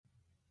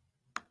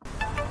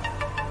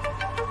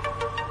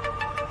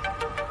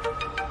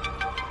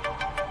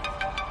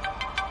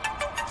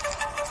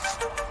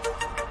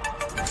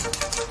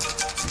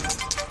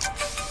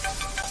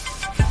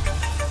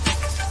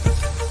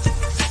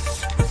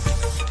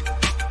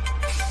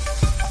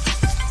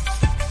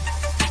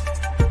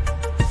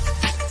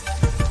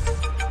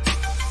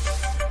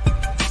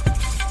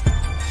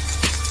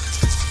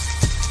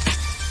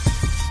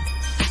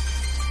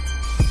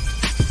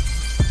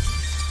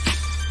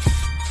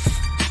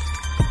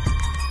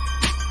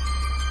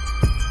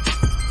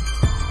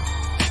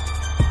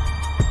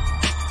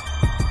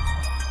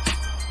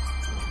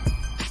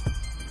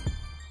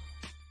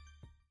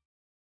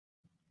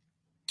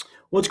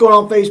What's going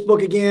on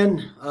Facebook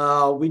again?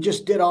 We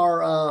just did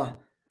our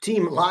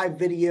team live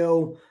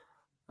video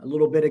a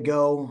little bit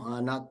ago,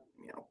 not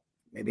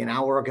maybe an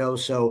hour ago.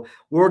 So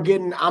I'm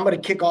going to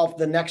kick off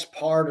the next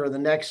part or the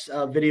next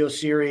video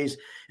series,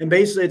 and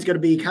basically it's going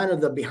to be kind of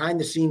the behind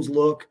the scenes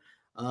look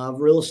of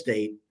real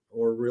estate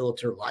or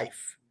realtor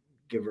life,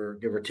 give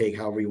or take,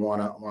 however you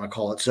want to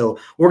call it. So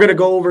we're going to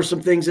go over some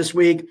things this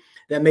week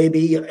that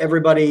maybe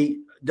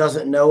everybody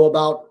doesn't know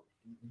about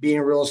being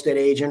a real estate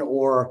agent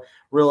or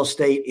real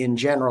estate in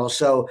general.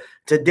 So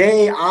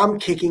today I'm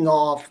kicking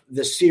off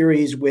the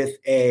series with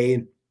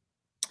a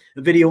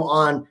video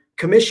on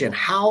commission.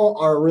 How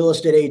are real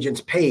estate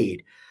agents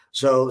paid?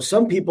 So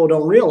some people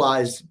don't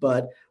realize,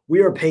 but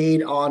we are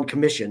paid on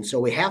commission. So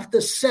we have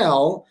to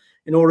sell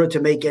in order to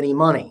make any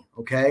money.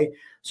 Okay.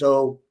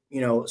 So,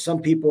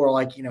 some people are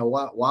like,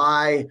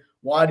 why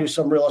do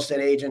some real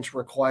estate agents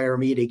require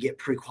me to get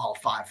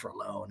pre-qualified for a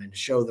loan and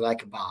show that I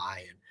can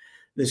buy and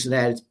this and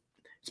that?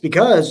 It's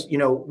because,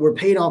 we're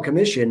paid on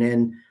commission,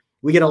 and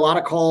we get a lot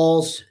of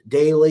calls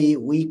daily,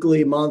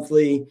 weekly,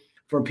 monthly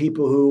from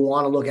people who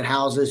want to look at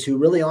houses who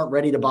really aren't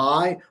ready to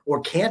buy or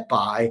can't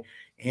buy.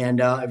 And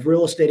if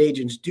real estate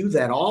agents do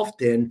that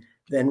often,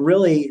 then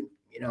really,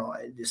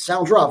 it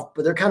sounds rough,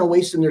 but they're kind of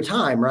wasting their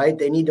time, right?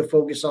 They need to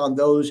focus on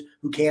those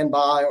who can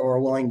buy or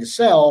are willing to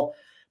sell,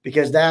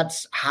 because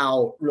that's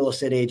how real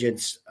estate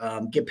agents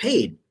get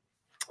paid.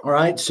 All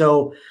right.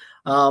 So,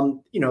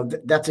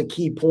 that's a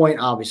key point.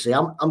 Obviously,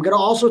 I'm going to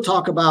also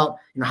talk about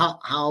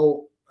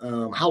how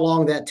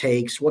long that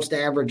takes, what's the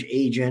average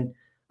agent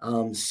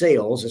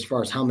sales as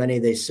far as how many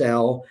they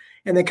sell,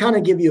 and then kind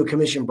of give you a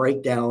commission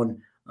breakdown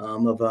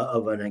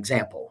of an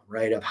example,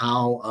 right, of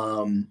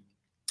how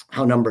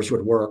numbers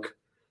would work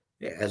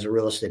as a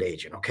real estate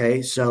agent.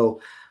 Okay, so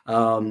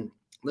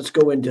let's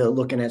go into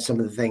looking at some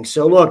of the things.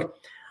 So look,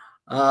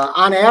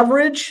 on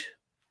average,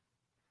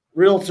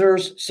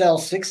 realtors sell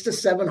 6 to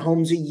 7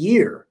 homes a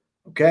year.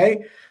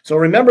 Okay. So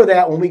remember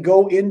that when we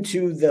go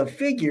into the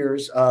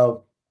figures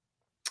of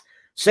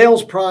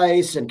sales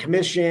price and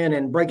commission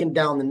and breaking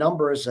down the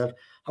numbers of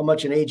how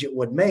much an agent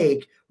would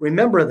make,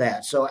 remember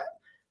that. So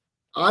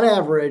on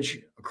average,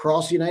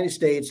 across the United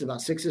States,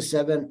 about 6 to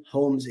 7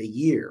 homes a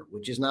year,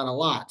 which is not a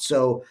lot.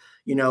 So,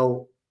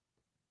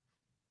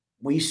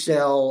 we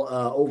sell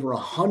over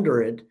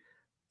 100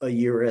 a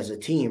year as a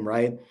team,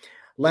 right?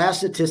 Last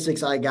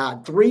statistics I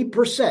got,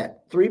 3%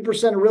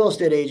 of real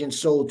estate agents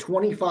sold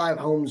 25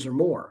 homes or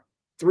more.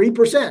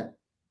 3%.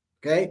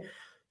 Okay.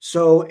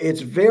 So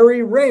it's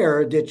very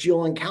rare that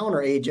you'll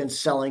encounter agents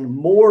selling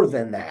more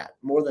than that,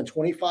 more than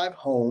 25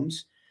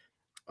 homes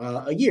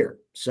a year.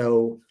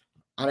 So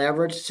on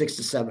average, 6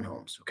 to 7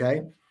 homes.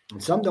 Okay.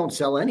 And some don't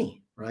sell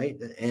any, right?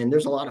 And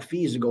there's a lot of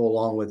fees that go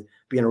along with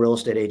being a real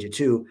estate agent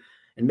too.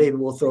 And maybe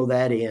we'll throw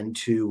that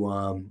into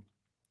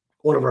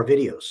one of our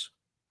videos.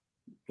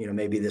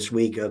 Maybe this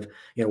week of,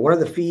 what are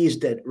the fees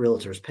that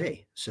realtors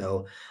pay?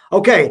 So,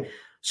 okay.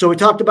 So we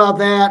talked about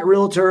that.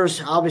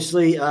 Realtors,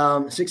 obviously,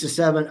 6 to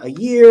 7 a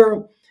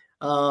year.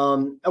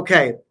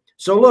 Okay.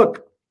 So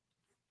look,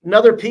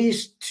 another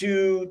piece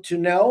to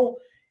know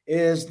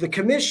is the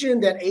commission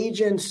that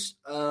agents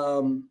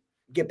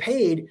get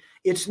paid.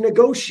 It's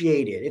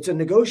negotiated. It's a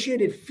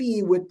negotiated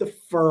fee with the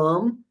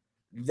firm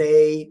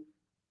they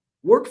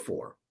work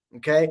for.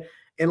 Okay.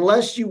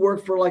 Unless you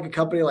work for like a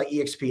company like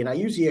EXP. And I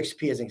use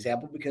EXP as an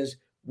example because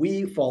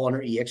we fall under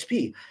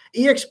EXP.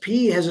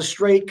 EXP has a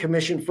straight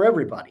commission for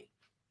everybody.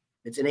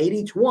 It's an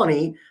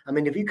 80-20. I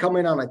mean, if you come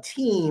in on a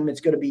team,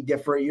 it's going to be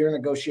different. You're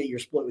going to negotiate your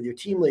split with your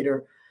team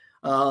leader.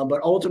 But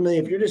ultimately,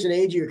 if you're just an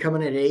agent, you're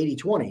coming in at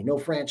 80-20, no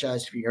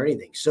franchise fee or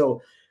anything.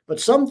 So, but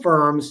some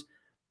firms,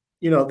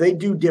 they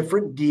do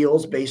different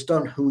deals based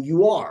on who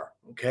you are.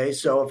 Okay.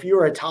 So if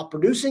you're a top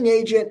producing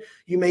agent,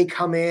 you may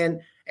come in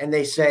and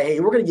they say, hey,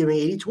 we're going to give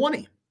me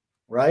 80-20,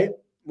 right?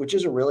 Which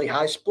is a really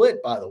high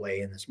split, by the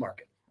way, in this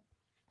market.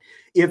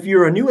 If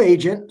you're a new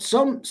agent,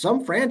 some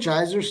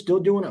franchises are still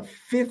doing a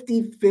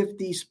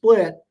 50-50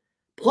 split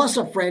plus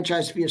a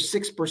franchise fee of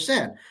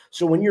 6%.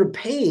 So when you're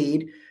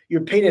paid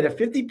at a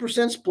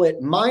 50%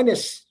 split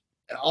minus,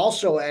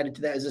 also added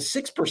to that is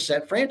a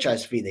 6%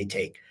 franchise fee they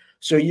take.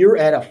 So you're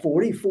at a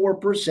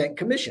 44%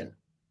 commission.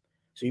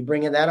 So you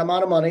bring in that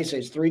amount of money, say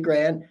it's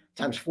 $3,000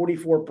 times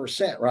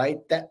 44%, right?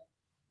 That,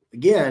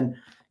 again,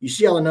 you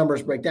see how the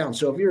numbers break down.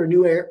 So if you're a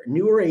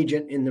newer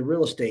agent in the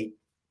real estate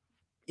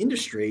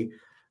industry,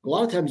 a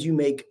lot of times you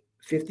make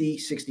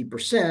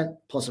 50-60%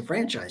 plus a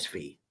franchise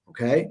fee.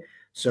 Okay.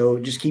 So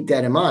just keep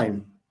that in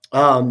mind.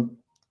 But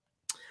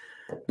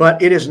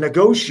it is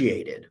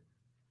negotiated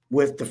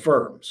with the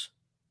firms.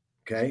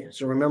 Okay.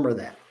 So remember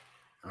that.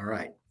 All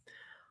right.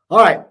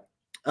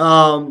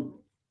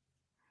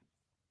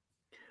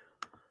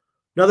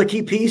 Another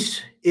key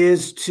piece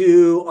is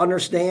to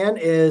understand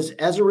is,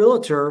 as a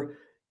realtor,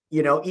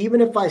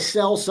 even if I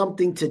sell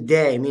something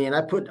today, meaning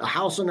I put a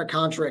house under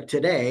contract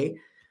today,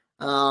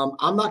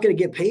 I'm not going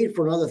to get paid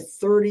for another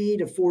 30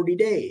 to 40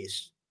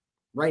 days.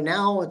 Right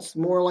now, it's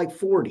more like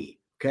 40.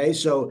 Okay.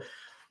 So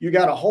you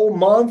got a whole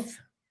month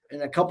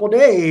in a couple of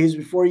days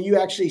before you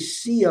actually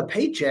see a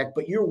paycheck,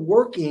 but you're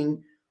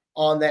working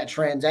on that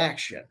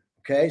transaction.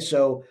 Okay.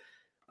 So,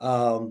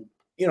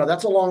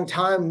 that's a long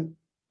time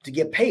to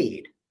get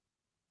paid,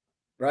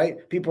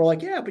 right? People are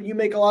like, yeah, but you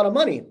make a lot of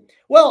money.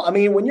 Well, I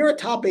mean, when you're a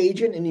top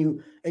agent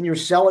and you're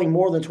selling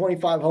more than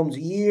 25 homes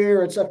a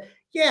year and stuff,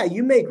 yeah,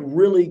 you make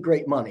really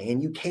great money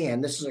and you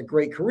can. This is a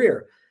great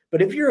career.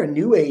 But if you're a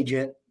new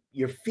agent,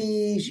 your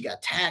fees, you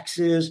got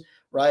taxes,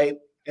 right?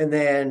 And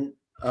then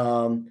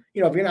if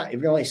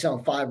you're only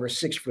selling 5 or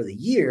 6 for the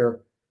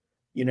year,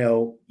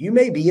 you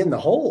may be in the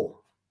hole.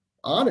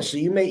 Honestly,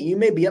 you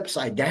may be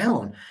upside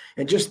down.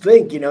 And just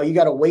think, you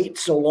got to wait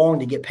so long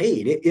to get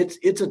paid.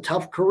 It's a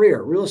tough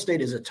career. Real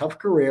estate is a tough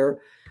career.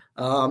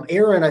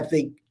 Erin, I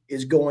think,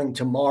 is going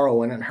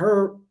tomorrow, and in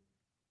her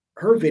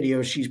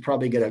video, she's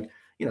probably going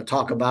to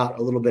talk about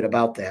a little bit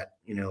about that,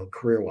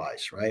 career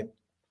wise, right?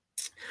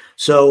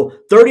 So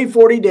 30,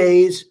 40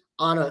 days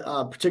on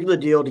a particular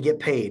deal to get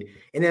paid.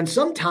 And then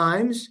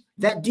sometimes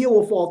that deal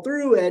will fall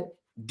through at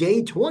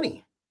day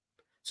 20.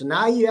 So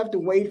now you have to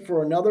wait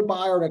for another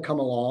buyer to come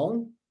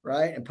along,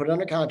 right, and put it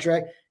under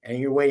contract, and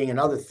you're waiting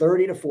another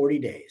 30 to 40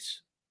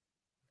 days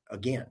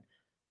again.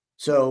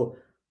 So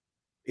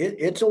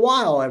it's a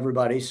while,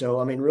 everybody. So,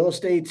 I mean, real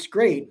estate's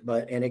great,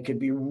 and it could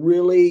be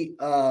really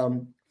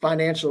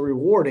financially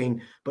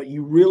rewarding, but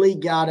you really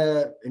got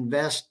to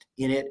invest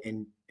in it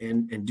and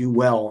do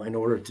well in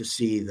order to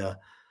see the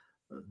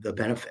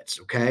benefits.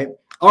 Okay.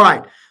 All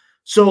right.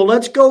 So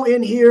let's go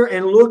in here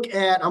and look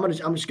at, I'm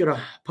just going to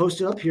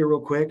post it up here real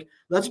quick.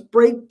 Let's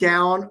break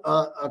down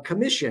a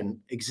commission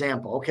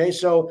example. Okay.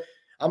 So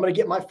I'm going to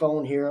get my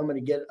phone here. I'm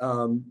going to get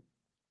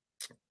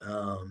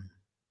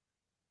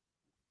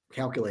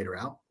calculator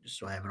out just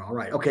so I have it all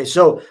right. Okay.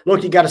 So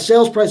look, you got a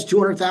sales price,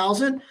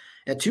 200,000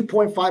 at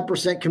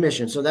 2.5%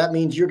 commission. So that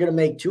means you're going to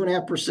make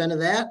 2.5% of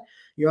that.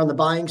 You're on the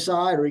buying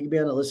side or you can be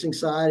on the listing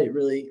side. It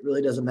really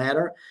doesn't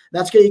matter.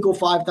 That's going to equal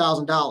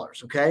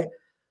 $5,000. Okay.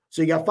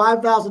 So you got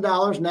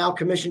 $5,000 now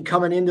commission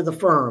coming into the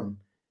firm,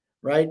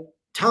 right?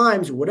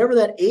 Times whatever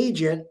that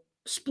agent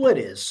split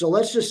is. So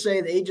let's just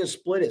say the agent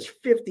split is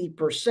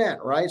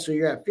 50%, right? So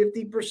you're at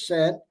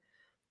 50%.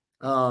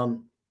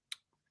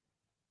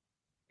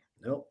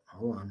 Nope,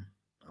 hold on.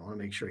 I want to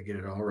make sure I get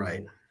it all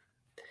right.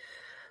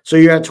 So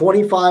you're at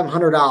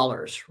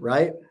 $2,500,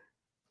 right?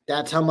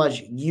 That's how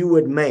much you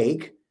would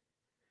make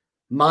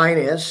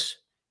minus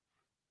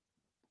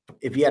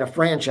if you had a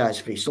franchise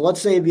fee. So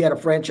let's say if you had a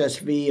franchise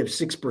fee of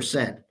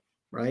 6%,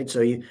 right? So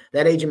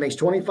that agent makes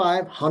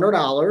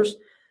 $2,500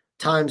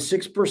 times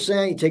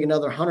 6%. You take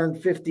another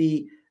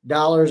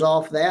 $150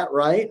 off that,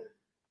 right?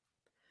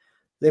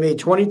 They made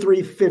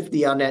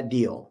 $2,350 on that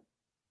deal.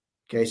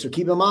 Okay, so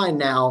keep in mind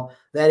now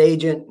that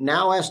agent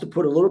now has to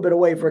put a little bit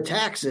away for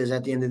taxes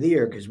at the end of the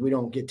year because we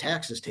don't get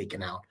taxes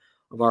taken out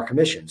of our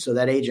commission. So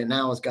that agent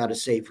now has got to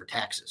save for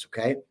taxes.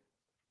 Okay,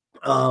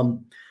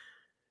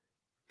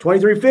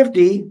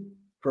 $2,350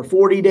 for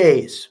 40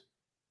 days.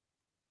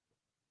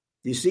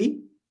 You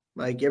see,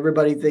 like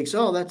everybody thinks,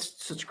 oh,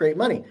 that's such great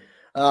money,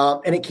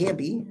 and it can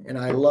be. And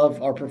I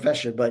love our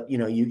profession, but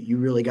you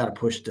really got to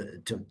push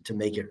to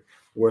make it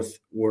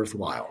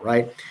worthwhile,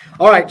 right?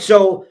 All right,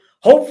 so.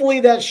 Hopefully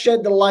that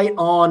shed the light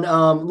on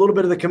a little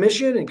bit of the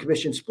commission and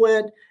commission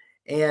split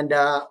and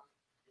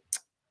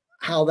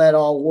how that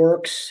all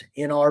works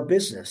in our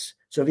business.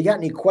 So if you got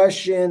any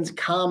questions,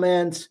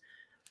 comments,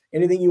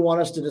 anything you want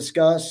us to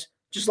discuss,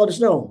 just let us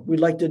know. We'd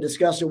like to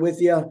discuss it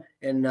with you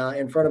and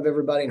in front of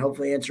everybody and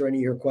hopefully answer any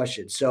of your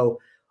questions. So,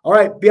 all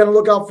right, be on the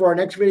lookout for our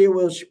next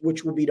video,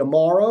 which will be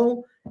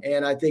tomorrow.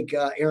 And I think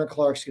Aaron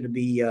Clark's going to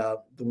be the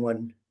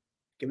one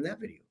giving that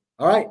video.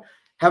 All right,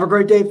 have a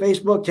great day,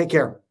 Facebook. Take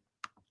care.